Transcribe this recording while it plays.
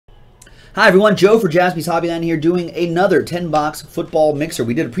Hi everyone, Joe for Jaspys Hobbyland here doing another 10-box football mixer.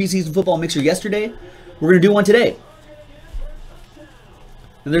 We did a preseason football mixer yesterday. We're going to do one today.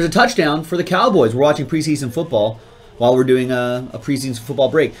 And there's a touchdown for the Cowboys. We're watching preseason football while we're doing a preseason football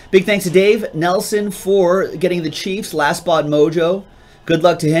break. Big thanks to Dave Nelson for getting the Chiefs last spot mojo. Good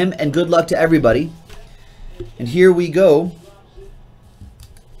luck to him and good luck to everybody. And here we go.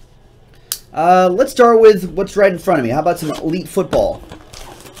 Let's start with what's right in front of me. How about some Elite Football?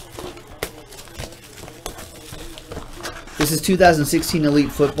 This is 2016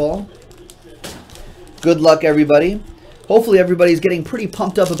 Elite Football. Good luck, everybody. Hopefully everybody's getting pretty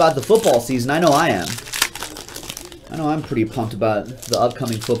pumped up about the football season. I know I am. I know I'm pretty pumped about the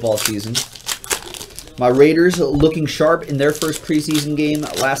upcoming football season. My Raiders looking sharp in their first preseason game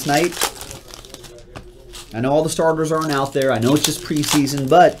last night. I know all the starters aren't out there. I know it's just preseason,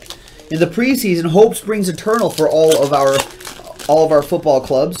 but in the preseason, hope springs eternal for all of our football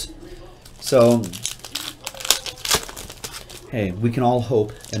clubs. So, hey, we can all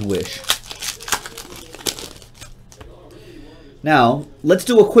hope and wish. Now, let's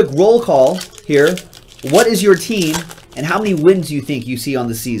do a quick roll call here. What is your team, and how many wins do you think you see on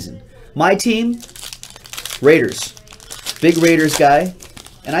the season? My team, Raiders. Big Raiders guy,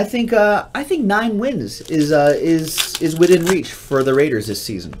 and I think 9 wins is within reach for the Raiders this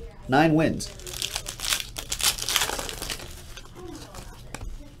season. 9 wins.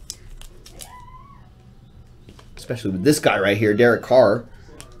 Especially with this guy right here, Derek Carr.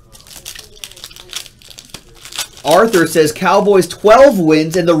 Arthur says Cowboys 12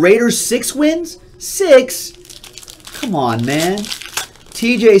 wins and the Raiders 6 wins? 6? Come on, man.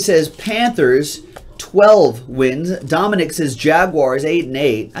 TJ says Panthers 12 wins. Dominic says Jaguars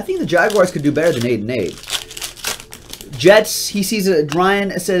 8-8. I think the Jaguars could do better than 8-8. Jets, he sees it.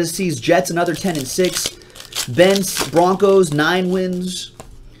 Ryan says sees Jets another 10-6. Ben's Broncos 9 wins.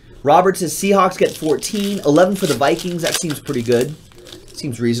 Robert says Seahawks get 14. 11 for the Vikings. That seems pretty good.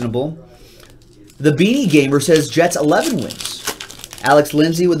 Seems reasonable. The Beanie Gamer says Jets 11 wins. Alex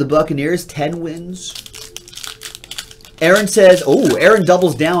Lindsay with the Buccaneers 10 wins. Aaron says, oh, Aaron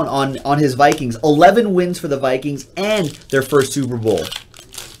doubles down on his Vikings. 11 wins for the Vikings and their first Super Bowl.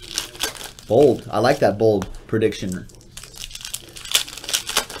 Bold. I like that bold prediction.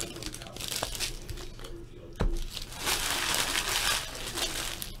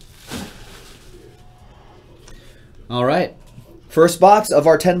 All right. First box of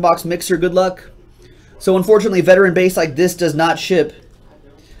our 10-box mixer. Good luck. So unfortunately, veteran base like this does not ship,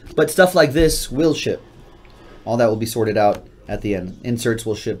 but stuff like this will ship. All that will be sorted out at the end. Inserts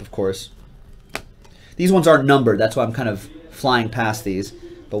will ship, of course. These ones aren't numbered. That's why I'm kind of flying past these,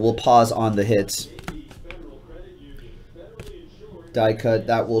 but we'll pause on the hits. Die cut,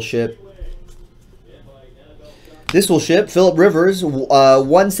 that will ship. This will ship. Phillip Rivers,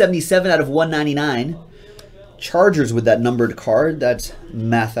 177 out of 199. Chargers with that numbered card. That's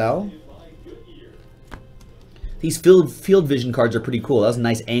Mathau. These field vision cards are pretty cool. That was a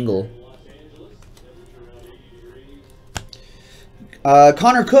nice angle.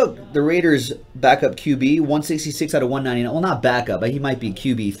 Connor Cook, the Raiders backup QB, 166 out of 199. Well, not backup, but he might be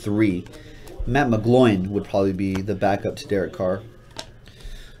QB 3. Matt McGloin would probably be the backup to Derek Carr.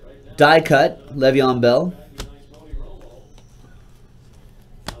 Die cut, Le'Veon Bell.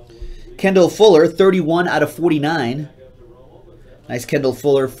 Kendall Fuller, 31 out of 49. Nice Kendall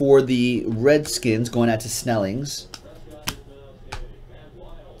Fuller for the Redskins, going out to Snellings.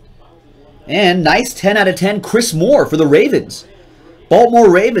 And nice 10 out of 10, Chris Moore for the Ravens. Baltimore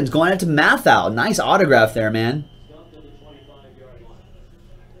Ravens going out to Mathau. Nice autograph there, man.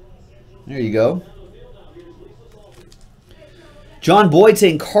 There you go. John Boyd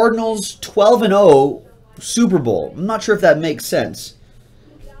saying Cardinals 12-0 Super Bowl. I'm not sure if that makes sense.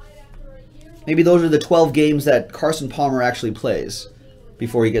 Maybe those are the 12 games that Carson Palmer actually plays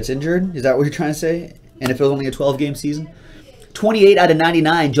before he gets injured. Is that what you're trying to say? And if it was only a 12-game season? 28 out of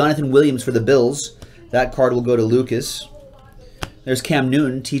 99, Jonathan Williams for the Bills. That card will go to Lucas. There's Cam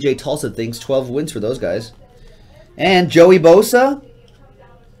Newton. TJ Tulsa thinks 12 wins for those guys. And Joey Bosa.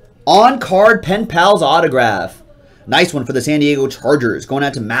 On-card Pen Pals autograph. Nice one for the San Diego Chargers. Going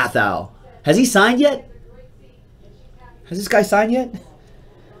out to Mathau. Has he signed yet? Has this guy signed yet?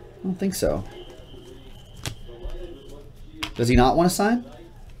 I don't think so. Does he not want to sign?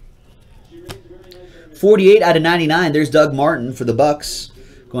 48 out of 99. There's Doug Martin for the Bucks.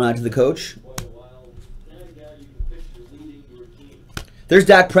 Going out to the coach. There's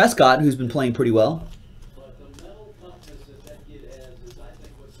Dak Prescott, who's been playing pretty well.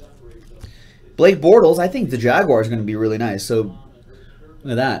 Blake Bortles, I think the Jaguars are going to be really nice. So,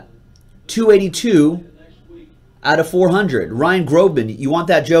 look at that. 282 out of 400. Ryan Grobman, you want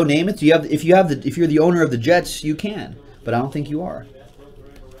that Joe Namath? Do you have? If you're the owner of the Jets, you can, but I don't think you are.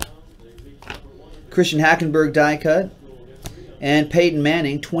 Christian Hackenberg die cut, and Peyton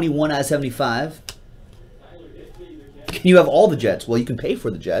Manning 21 out of 75. Can you have all the Jets? Well, you can pay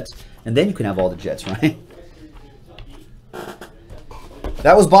for the Jets, and then you can have all the Jets, right?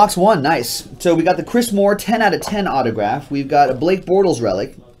 That was box 1. Nice. So we got the Chris Moore 10 out of 10 autograph. We've got a Blake Bortles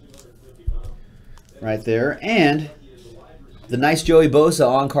relic right there, and the nice Joey Bosa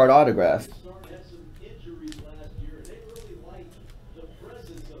on-card autograph.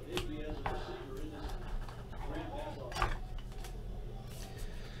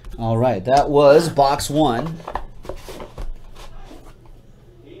 All right, that was box 1.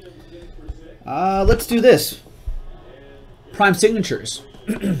 Let's do this. Prime signatures.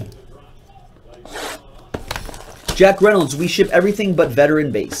 Jack Reynolds, we ship everything but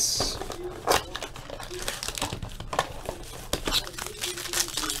veteran base.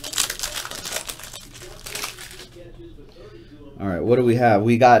 All right, what do we have?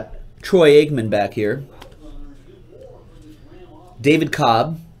 We got Troy Aikman back here. David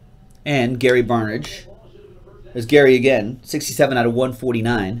Cobb and Gary Barnidge. There's Gary again, 67 out of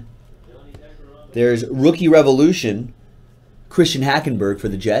 149. There's Rookie Revolution, Christian Hackenberg for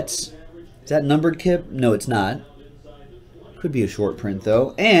the Jets. Is that numbered, Kip? No, it's not. Could be a short print,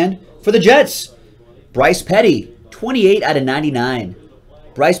 though. And for the Jets, Bryce Petty, 28 out of 99.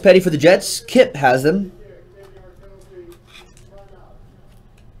 Bryce Petty for the Jets. Kip has them.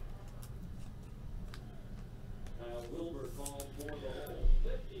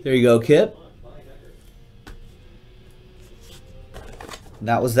 There you go, Kip.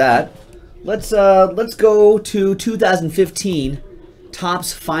 That was that. Let's go to 2015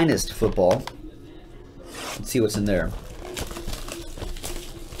 Topps Finest Football. Let's see what's in there.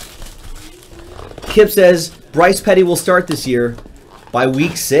 Kip says Bryce Petty will start this year by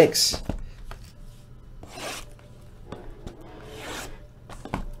week 6.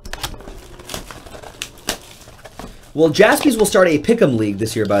 Well, Jaspys will start a Pick'em League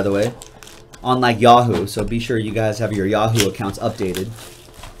this year, by the way, on like Yahoo. So be sure you guys have your Yahoo accounts updated.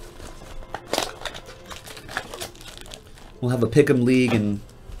 We'll have a Pick'em League, and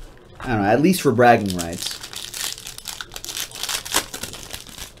I don't know, at least for bragging rights.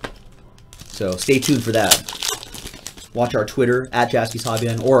 So stay tuned for that. Watch our Twitter at Jaspys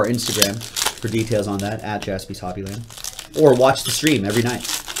Hobbyland or our Instagram for details on that at Jaspys Hobbyland. Or watch the stream every night.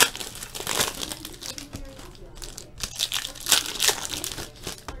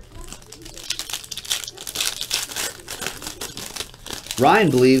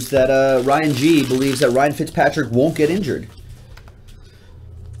 Ryan believes that Ryan G believes that Ryan Fitzpatrick won't get injured.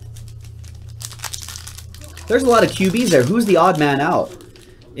 There's a lot of QBs there. Who's the odd man out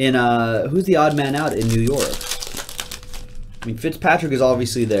in New York? I mean, Fitzpatrick is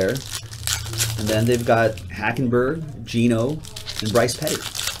obviously there, and then they've got Hackenberg, Geno, and Bryce Petty.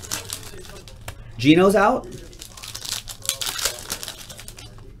 Geno's out?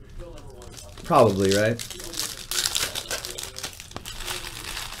 Probably, right?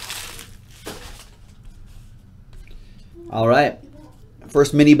 All right,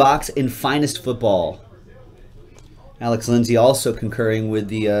 first mini box in Finest Football. Alex Lindsay also concurring with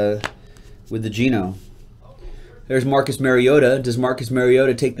the Geno. There's Marcus Mariota. Does Marcus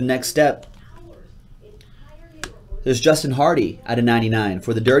Mariota take the next step? There's Justin Hardy out of 99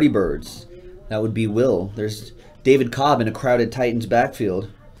 for the Dirty Birds. That would be Will. There's David Cobb in a crowded Titans backfield.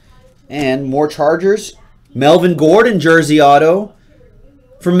 And more Chargers. Melvin Gordon jersey auto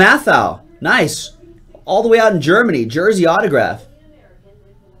for Mathau. Nice. All the way out in Germany, jersey autograph.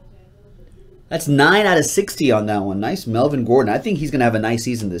 That's 9 out of 60 on that one. Nice Melvin Gordon. I think he's going to have a nice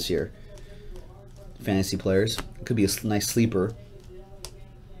season this year. Fantasy players. Could be a nice sleeper.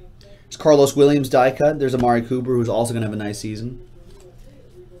 There's Carlos Williams die cut. There's Amari Cooper, who's also going to have a nice season.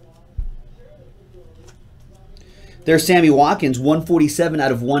 There's Sammy Watkins, 147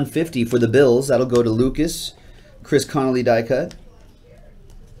 out of 150 for the Bills. That'll go to Lucas. Chris Connolly die cut.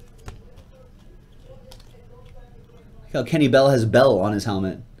 How Kenny Bell has Bell on his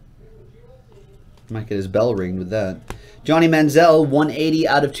helmet. Might get his bell ringed with that. Johnny Manziel, 180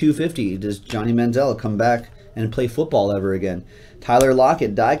 out of 250. Does Johnny Manziel come back and play football ever again? Tyler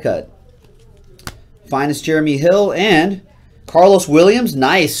Lockett, die cut. Finest Jeremy Hill and Carlos Williams.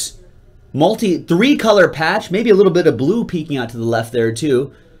 Nice. Three-color patch. Maybe a little bit of blue peeking out to the left there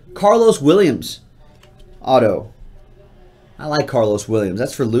too. Carlos Williams. Auto. I like Carlos Williams.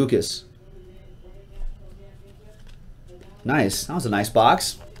 That's for Lucas. Nice. That was a nice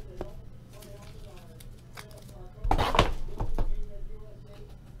box.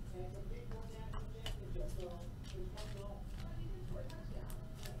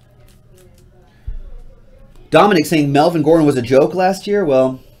 Dominic saying Melvin Gordon was a joke last year.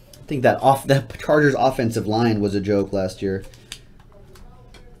 Well, I think that Chargers offensive line was a joke last year.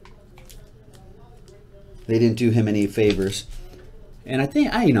 They didn't do him any favors. And I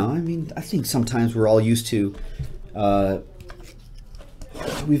think, I think sometimes we're all used to,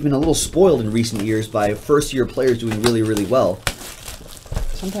 we've been a little spoiled in recent years by first-year players doing really, really well.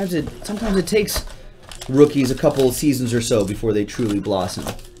 Sometimes it takes rookies a couple of seasons or so before they truly blossom.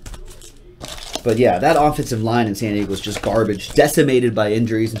 But yeah, that offensive line in San Diego was just garbage, decimated by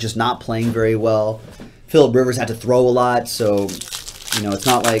injuries and just not playing very well. Phillip Rivers had to throw a lot, so it's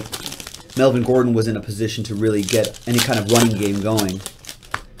not like Melvin Gordon was in a position to really get any kind of running game going.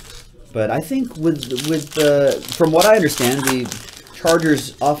 But I think from what I understand, the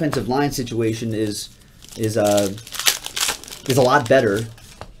Chargers' offensive line situation is a lot better,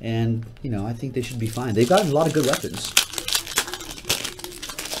 and I think they should be fine. They've got a lot of good weapons.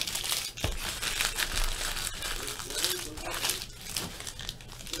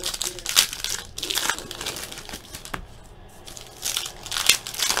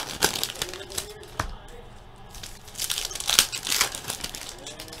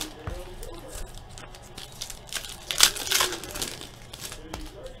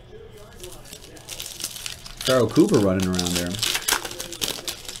 Darryl Cooper running around there.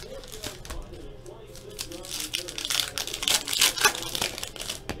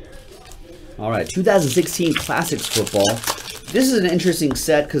 All right, 2016 Classics football. This is an interesting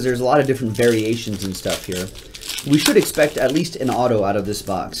set because there's a lot of different variations and stuff here. We should expect at least an auto out of this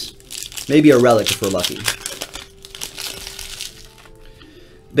box. Maybe a relic if we're lucky.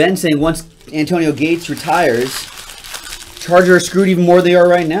 Ben saying once Antonio Gates retires, Chargers are screwed even more than they are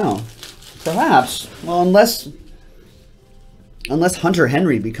right now. Perhaps. Well, unless Hunter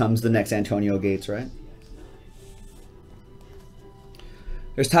Henry becomes the next Antonio Gates, right?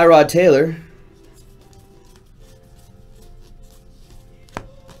 There's Tyrod Taylor.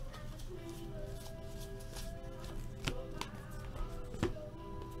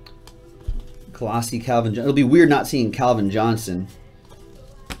 Colossi, Calvin Johnson. It'll be weird not seeing Calvin Johnson.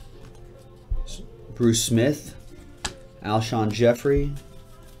 Bruce Smith. Alshon Jeffrey.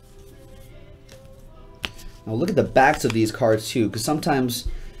 Now look at the backs of these cards too, because sometimes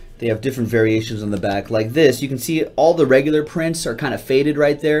they have different variations on the back. Like this, you can see all the regular prints are kind of faded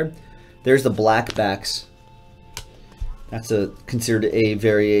right there. There's the black backs. That's considered a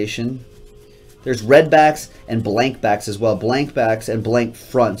variation. There's red backs and blank backs as well. Blank backs and blank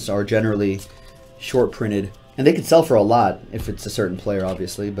fronts are generally short printed. And they could sell for a lot if it's a certain player,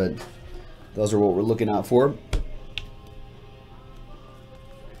 obviously, but those are what we're looking out for.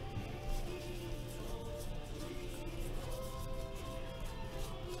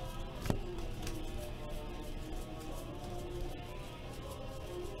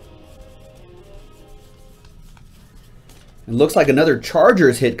 It looks like another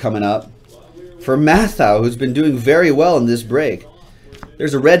Chargers hit coming up for Mathau, who's been doing very well in this break.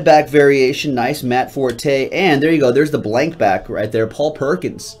 There's a red back variation, nice Matt Forte, and there you go, there's the blank back right there, Paul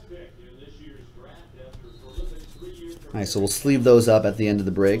Perkins. Nice, so we'll sleeve those up at the end of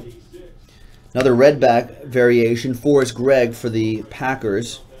the break. Another red back variation, Forrest Gregg for the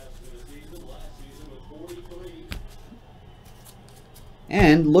Packers.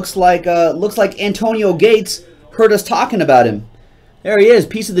 And looks like Antonio Gates heard us talking about him. There he is,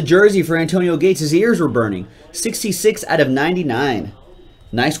 piece of the jersey for Antonio Gates. His ears were burning. 66 out of 99.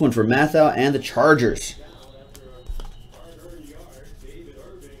 Nice one for Mathau and the Chargers.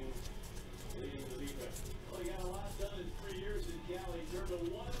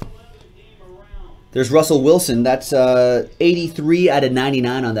 There's Russell Wilson. That's 83 out of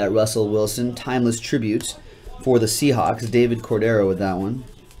 99 on that Russell Wilson. Timeless tributes for the Seahawks. David Cordero with that one.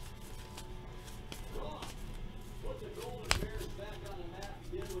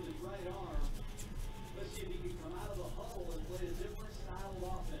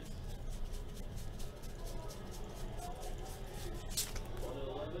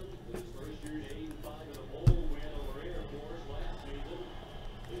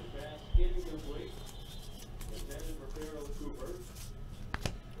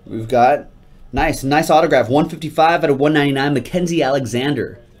 We've got nice autograph, 155 out of 199, Mackenzie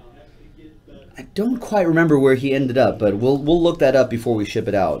Alexander. I don't quite remember where he ended up, but we'll look that up before we ship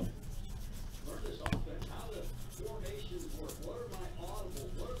it out.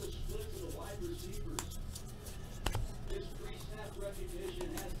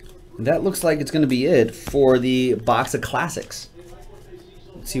 That looks like it's going to be it for the box of classics.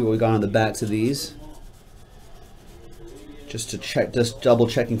 Let's see what we got on the backs of these. Just to check, just double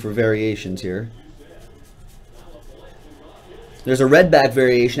checking for variations here. There's a red back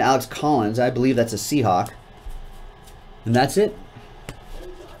variation, Alex Collins. I believe that's a Seahawk. And that's it.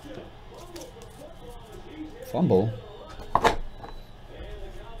 Fumble.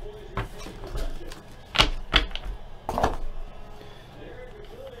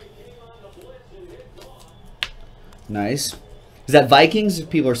 Nice. Is that Vikings?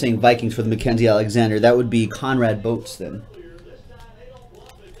 People are saying Vikings for the Mackenzie Alexander. That would be Conrad Boats then.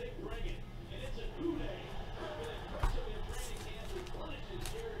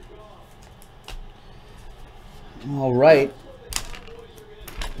 All right.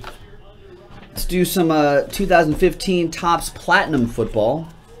 Let's do some 2015 Topps Platinum football.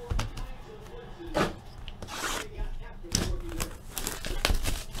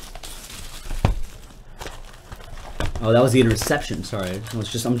 Oh, that was the interception. Sorry, I'm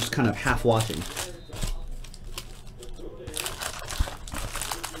just kind of half watching.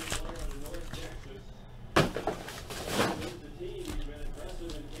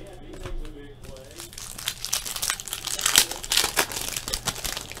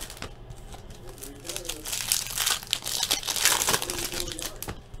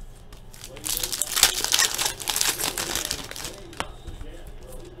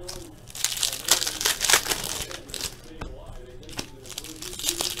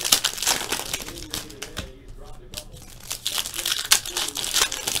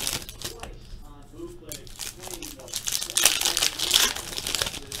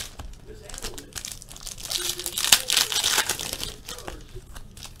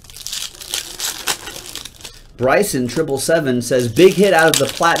 Bryson 777 says, big hit out of the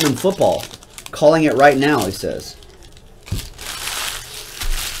Platinum football. Calling it right now, he says.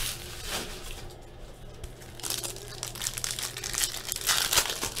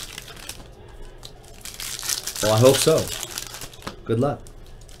 Well, I hope so. Good luck.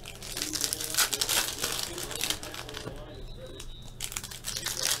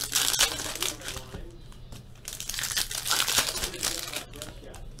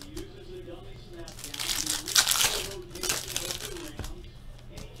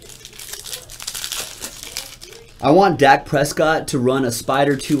 I want Dak Prescott to run a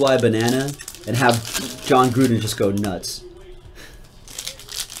Spider 2Y banana and have John Gruden just go nuts.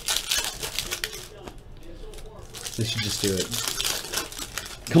 They should just do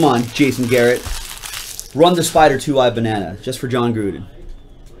it. Come on, Jason Garrett. Run the Spider 2Y banana just for John Gruden.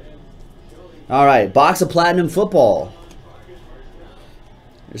 All right, box of Platinum football.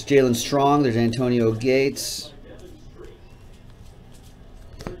 There's Jalen Strong. There's Antonio Gates.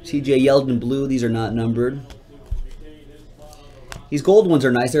 TJ Yeldon blue. These are not numbered. These gold ones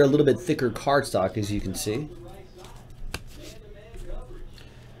are nice. They're a little bit thicker cardstock, as you can see.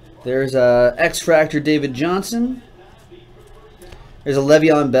 There's a X-Fractor David Johnson. There's a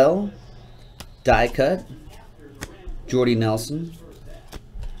Le'Veon Bell. Die cut. Jordy Nelson.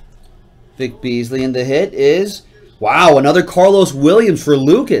 Vic Beasley. And the hit is, wow, another Carlos Williams for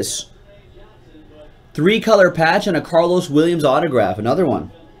Lucas. 3-color patch and a Carlos Williams autograph. Another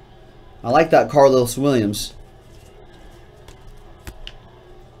one. I like that Carlos Williams.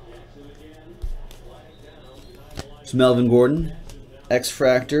 It's Melvin Gordon,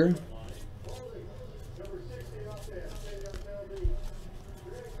 X-Fractor.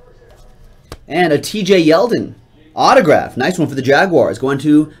 And a TJ Yeldon autograph. Nice one for the Jaguars. Going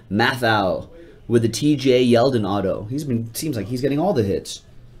to Mathau with the TJ Yeldon auto. Seems like he's getting all the hits.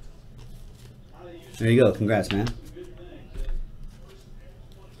 There you go. Congrats, man.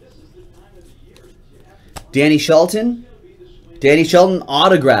 Danny Shelton. Danny Shelton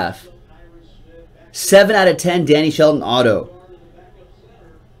autograph. 7 out of 10 Danny Shelton auto.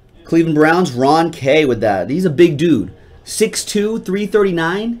 Cleveland Browns, Ron K with that. He's a big dude. 6'2",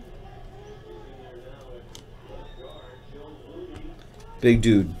 339. Big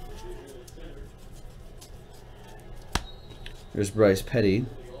dude. There's Bryce Petty.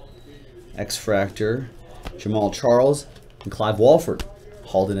 X-Fractor. Jamal Charles. And Clive Walford.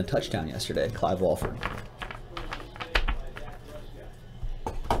 Hauled in a touchdown yesterday. Clive Walford.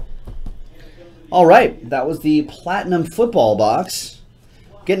 All right, that was the Platinum football box.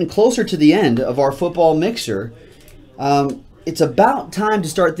 Getting closer to the end of our football mixer. It's about time to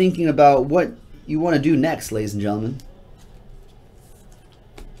start thinking about what you want to do next, ladies and gentlemen.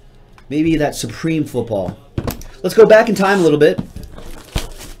 Maybe that Supreme football. Let's go back in time a little bit.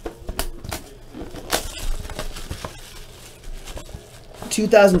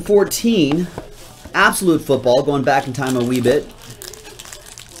 (2014) Absolute football, going back in time a wee bit.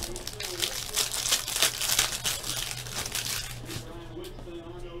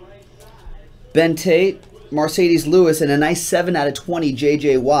 Ben Tate, Mercedes Lewis, and a nice 7 out of 20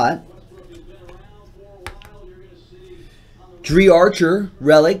 J.J. Watt. Dree Archer,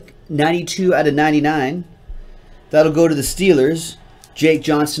 relic, 92 out of 99. That'll go to the Steelers. Jake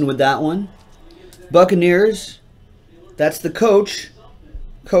Johnson with that one. Buccaneers. That's the coach.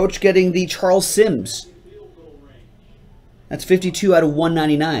 Coach getting the Charles Sims. That's 52 out of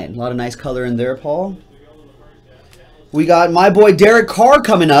 199. A lot of nice color in there, Paul. We got my boy Derek Carr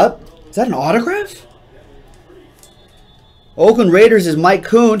coming up. Is that an autograph? Oakland Raiders is Mike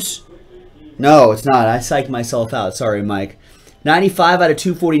Kuntz. No, it's not. I psyched myself out. Sorry, Mike. 95 out of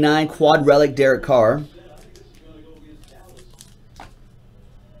 249. Quad relic Derek Carr.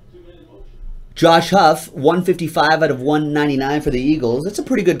 Josh Huff, 155 out of 199 for the Eagles. That's a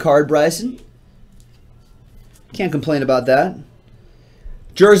pretty good card, Bryson. Can't complain about that.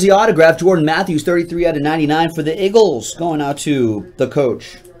 Jersey autograph, Jordan Matthews, 33 out of 99 for the Eagles. Going out to the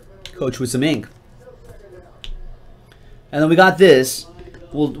coach. Coach with some ink. And then we got this.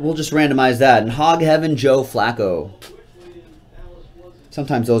 We'll just randomize that. And Hog Heaven, Joe Flacco.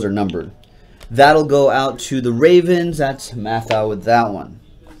 Sometimes those are numbered. That'll go out to the Ravens. That's math out with that one.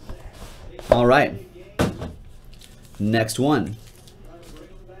 All right. Next one.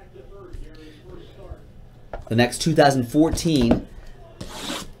 The next 2014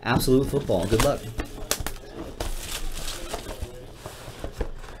 Absolute Football. Good luck.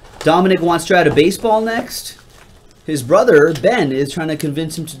 Dominic wants to try to baseball next. His brother, Ben, is trying to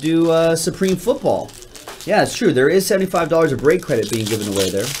convince him to do Supreme Football. Yeah, it's true. There is $75 of break credit being given away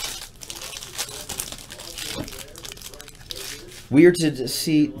there. Weird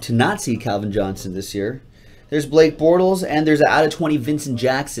to not see Calvin Johnson this year. There's Blake Bortles, and there's an out of 20 Vincent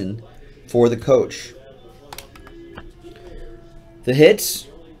Jackson for the coach. The hits,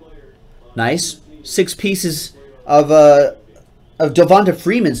 nice. 6 pieces of Devonta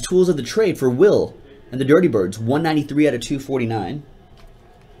Freeman's Tools of the Trade for Will and the Dirty Birds. 193 out of 249.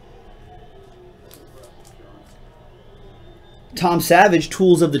 Tom Savage,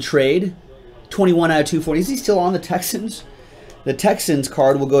 Tools of the Trade. 21 out of 240. Is he still on the Texans? The Texans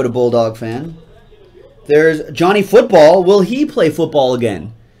card will go to Bulldog Fan. There's Johnny Football. Will he play football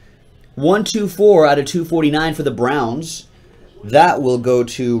again? 124 out of 249 for the Browns. That will go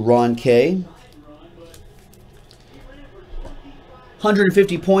to Ron K.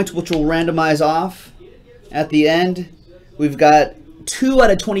 150 points, which will randomize off at the end. We've got 2 out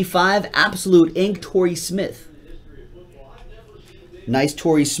of 25 Absolute Ink Torrey Smith. Nice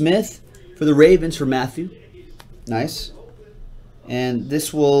Torrey Smith for the Ravens for Matthew. Nice. And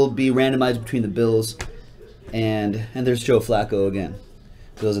this will be randomized between the Bills and there's Joe Flacco again.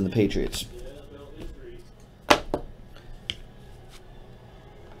 Bills and the Patriots.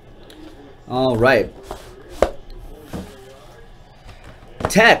 All right.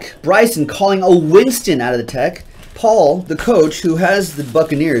 Tech. Bryson calling a Winston out of the Tech. Paul, the coach, who has the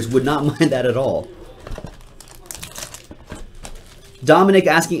Buccaneers, would not mind that at all. Dominic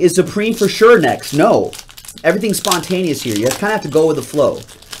asking, is Supreme for sure next? No. Everything's spontaneous here. You kind of have to go with the flow.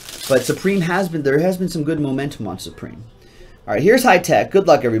 But Supreme there has been some good momentum on Supreme. All right, here's High Tech. Good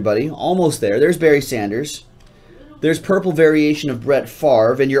luck, everybody. Almost there. There's Barry Sanders. There's purple variation of Brett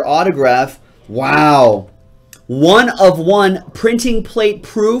Favre. And your autograph, wow. 1 of 1 printing plate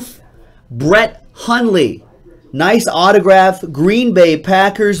proof, Brett Hundley. Nice autograph. Green Bay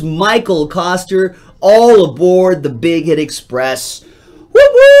Packers, Michael Koster, all aboard the Big Hit Express.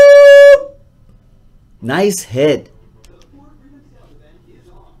 Whoop, whoop! Nice hit.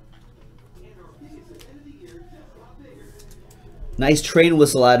 Nice train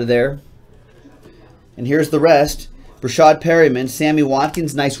whistle out of there. And here's the rest. Brashad Perryman, Sammy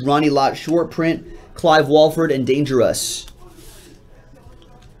Watkins, nice Ronnie Lott short print, Clive Walford, and Dangerous.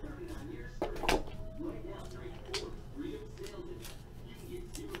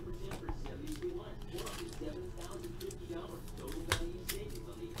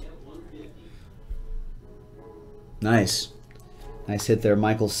 Nice. Nice hit there,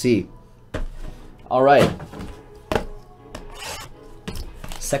 Michael C. All right.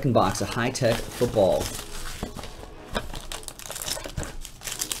 Second box of High Tech Football.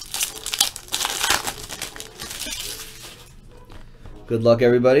 Good luck,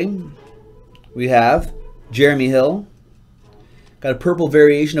 everybody. We have Jeremy Hill. Got a purple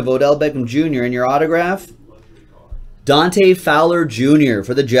variation of Odell Beckham Jr. in your autograph. Dante Fowler Jr.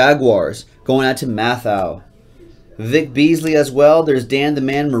 for the Jaguars. Going out to Mathau. Vic Beasley as well. There's Dan the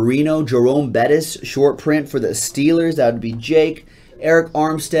Man Marino. Jerome Bettis. Short print for the Steelers. That would be Jake, Eric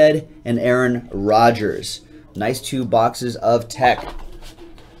Armstead, and Aaron Rodgers. Nice 2 boxes of Tech.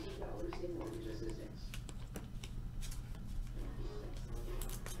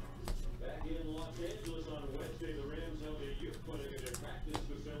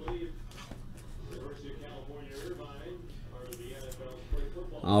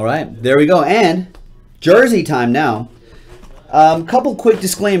 All right, there we go. And Jersey time now. Couple quick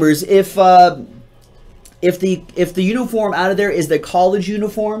disclaimers. If the uniform out of there is the college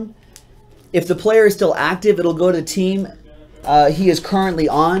uniform, if the player is still active, it'll go to the team he is currently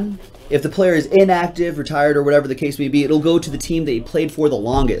on. If the player is inactive, retired, or whatever the case may be, it'll go to the team that he played for the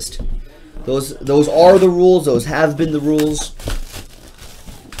longest. Those are the rules. Those have been the rules.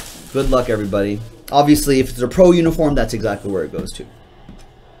 Good luck, everybody. Obviously, if it's a pro uniform, that's exactly where it goes to.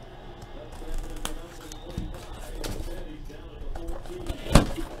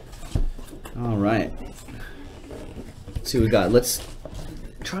 All right. Let's see what we got. Let's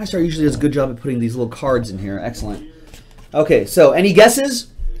try to start. Usually does a good job of putting these little cards in here. Excellent. Okay, so any guesses?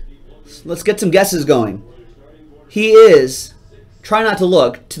 Let's get some guesses going. He is, try not to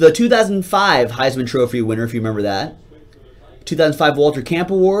look, to the 2005 Heisman Trophy winner, if you remember that. 2005 Walter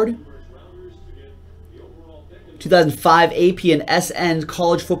Camp Award. 2005 AP and SN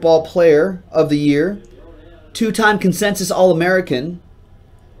College Football Player of the Year. Two-time Consensus All-American.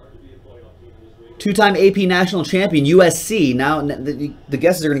 Two-time AP National Champion, USC. Now, the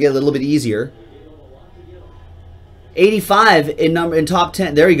guesses are going to get a little bit easier. 85 in top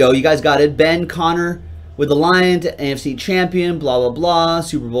 10. There you go. You guys got it. Ben Connor with the Lions, AFC champion, blah, blah, blah.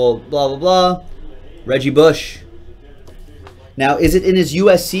 Super Bowl, blah, blah, blah. Reggie Bush. Now, is it in his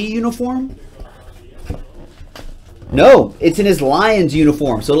USC uniform? No, it's in his Lions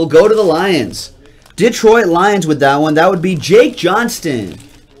uniform, so it'll go to the Lions. Detroit Lions with that one. That would be Jake Johnston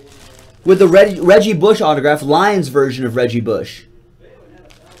with the Reggie Bush autograph, Lions version of Reggie Bush.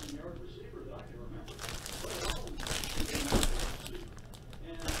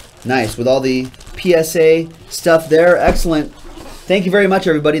 Nice, with all the PSA stuff there. Excellent. Thank you very much,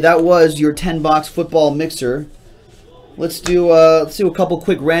 everybody. That was your 10-box football mixer. Let's do a couple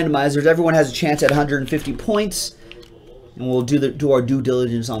quick randomizers. Everyone has a chance at 150 points. And we'll do our due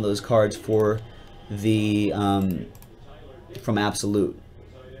diligence on those cards for the from Absolute.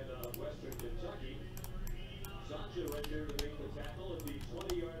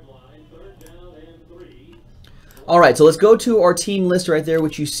 All right, so let's go to our team list right there,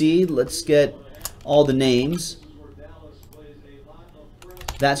 which you see. Let's get all the names.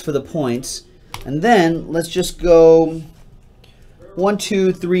 That's for the points. And then let's just go 1,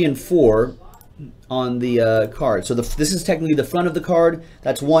 2, 3, and 4 on the card. So this is technically the front of the card.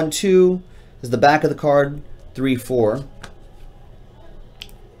 That's 1, 2. This is the back of the card. 3, 4.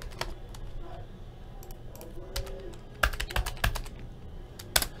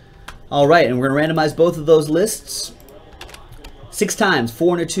 All right, and we're going to randomize both of those lists 6 times.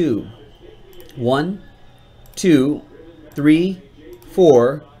 4 and a 2. 1, 2, 3,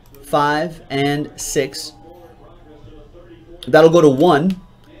 4, 5, and 6. That'll go to 1.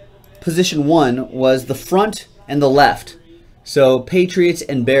 Position 1 was the front and the left. So Patriots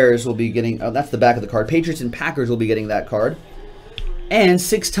and Bears will be getting, oh, that's the back of the card. Patriots and Packers will be getting that card. And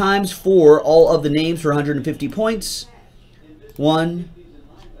 6 times 4, all of the names for 150 points. 1,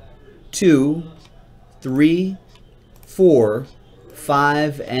 2, 3, 4,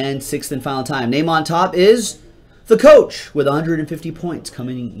 5, and 6th and final time. Name on top is the coach with 150 points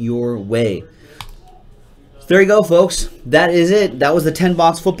coming your way. So there you go, folks. That is it. That was the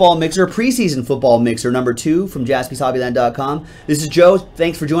 10-box football mixer, preseason football mixer number 2 from JaspysHobbyland.com. This is Joe.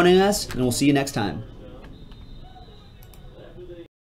 Thanks for joining us, and we'll see you next time.